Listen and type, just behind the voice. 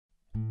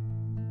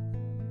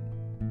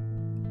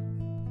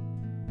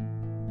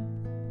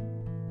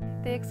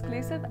The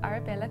exclusive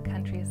Arabella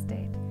Country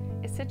Estate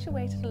is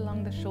situated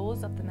along the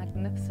shores of the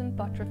magnificent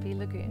Bot River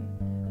Lagoon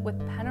with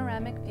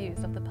panoramic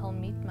views of the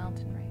Palmiet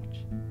mountain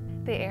range.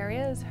 The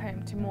area is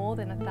home to more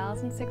than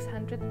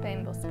 1,600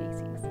 painbull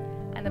species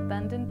and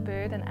abundant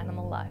bird and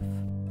animal life.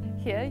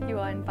 Here you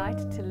are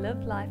invited to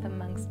live life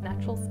amongst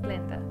natural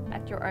splendor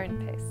at your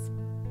own pace.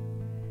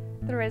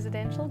 The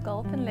residential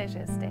golf and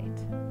leisure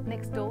estate,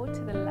 next door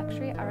to the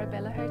luxury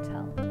Arabella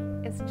Hotel,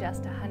 is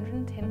just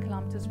 110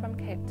 kilometers from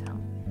Cape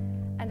Town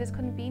and is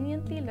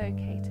conveniently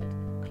located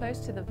close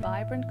to the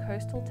vibrant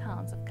coastal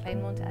towns of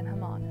Claremont and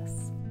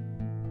Hermanus.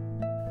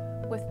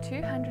 With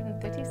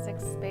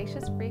 236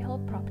 spacious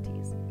freehold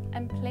properties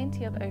and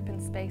plenty of open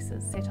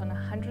spaces set on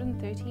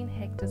 113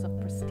 hectares of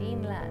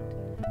pristine land,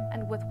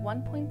 and with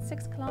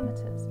 1.6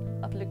 kilometers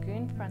of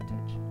lagoon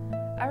frontage,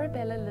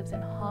 Arabella lives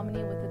in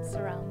harmony with its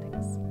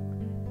surroundings.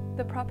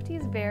 The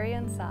properties vary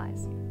in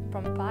size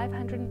from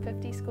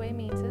 550 square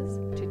meters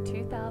to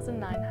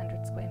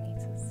 2,900 square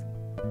meters.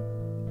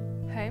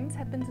 Homes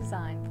have been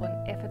designed for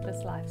an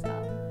effortless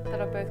lifestyle that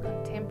are both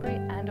contemporary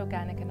and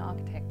organic in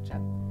architecture,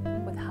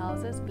 with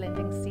houses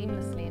blending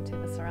seamlessly into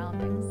the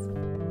surroundings.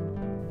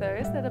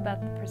 Those that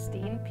abut the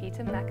pristine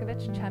Peter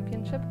Makovich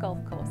Championship Golf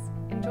Course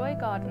enjoy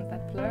gardens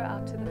that flow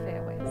out to the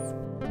fairways.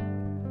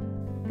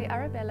 The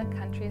Arabella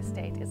Country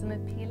Estate is an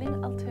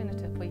appealing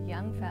alternative for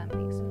young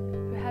families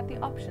who have the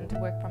option to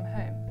work from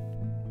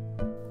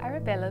home.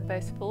 Arabella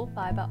boasts full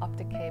fiber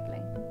optic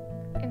cabling,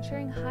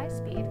 ensuring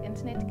high-speed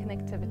internet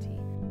connectivity.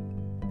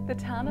 The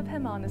town of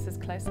Hermanus is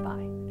close by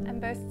and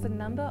boasts a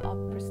number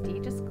of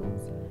prestigious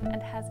schools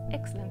and has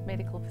excellent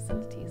medical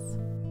facilities.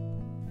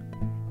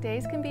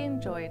 Days can be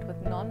enjoyed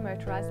with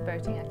non-motorized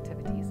boating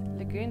activities,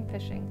 lagoon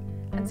fishing,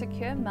 and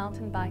secure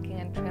mountain biking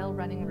and trail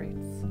running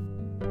routes.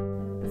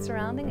 The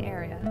surrounding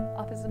area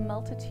offers a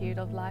multitude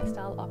of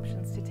lifestyle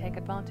options to take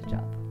advantage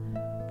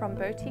of, from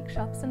boutique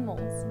shops and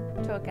malls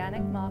to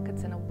organic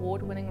markets and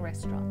award-winning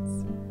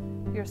restaurants.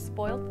 You're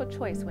spoiled for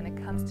choice when it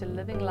comes to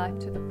living life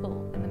to the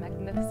full in the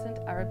magnificent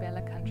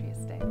Arabella Country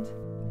Estate.